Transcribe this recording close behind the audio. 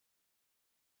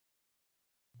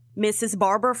Mrs.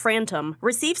 Barbara Frantum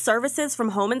receives services from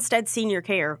Home Instead Senior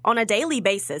Care on a daily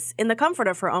basis in the comfort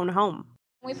of her own home.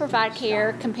 We provide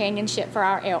care, companionship for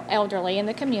our elderly in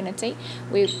the community.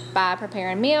 By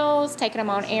preparing meals, taking them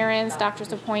on errands,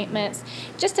 doctor's appointments,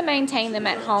 just to maintain them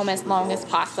at home as long as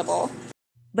possible.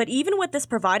 But even with this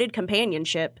provided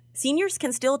companionship, seniors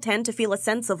can still tend to feel a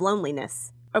sense of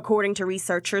loneliness. According to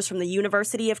researchers from the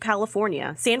University of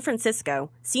California, San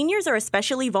Francisco, seniors are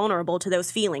especially vulnerable to those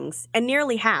feelings, and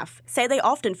nearly half say they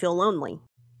often feel lonely.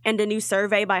 And a new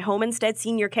survey by Home Instead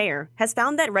Senior Care has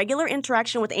found that regular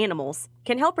interaction with animals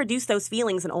can help reduce those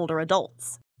feelings in older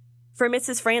adults. For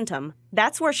Mrs. Frantum,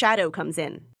 that's where Shadow comes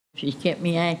in. She kept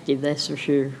me active, that's for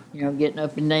sure. Getting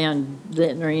up and down,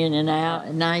 letting her in and out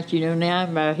at night. Now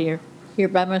I'm out here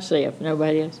by myself.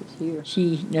 Nobody else is here.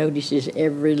 She notices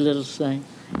every little thing,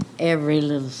 every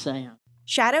little sound.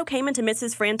 Shadow came into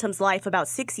Mrs. Frantum's life about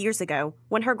 6 years ago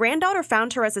when her granddaughter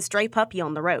found her as a stray puppy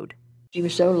on the road. She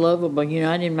was so lovable,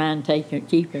 I didn't mind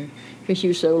keeping her because she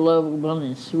was so lovable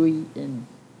and sweet and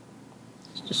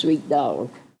just a sweet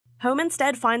dog. Home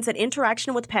Instead finds that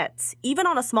interaction with pets, even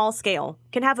on a small scale,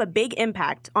 can have a big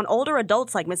impact on older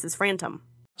adults like Mrs. Frantum.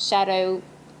 Shadow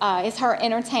is her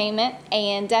entertainment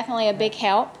and definitely a big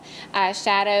help.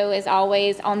 Shadow is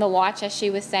always on the watch, as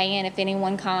she was saying. If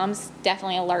anyone comes,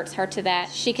 definitely alerts her to that.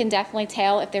 She can definitely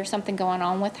tell if there's something going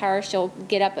on with her. She'll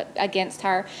get up against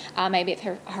her. Maybe if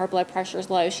her blood pressure is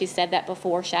low, she said that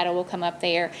before. Shadow will come up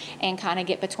there and kind of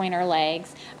get between her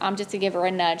legs just to give her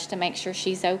a nudge to make sure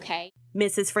she's okay.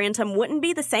 Mrs. Frantum wouldn't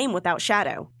be the same without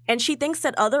Shadow, and she thinks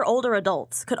that other older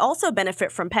adults could also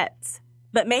benefit from pets,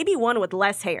 but maybe one with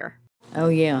less hair. Oh,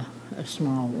 yeah, a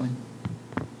small one.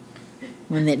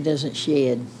 One that doesn't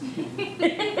shed.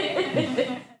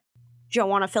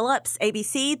 Joanna Phillips,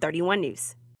 ABC 31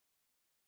 News.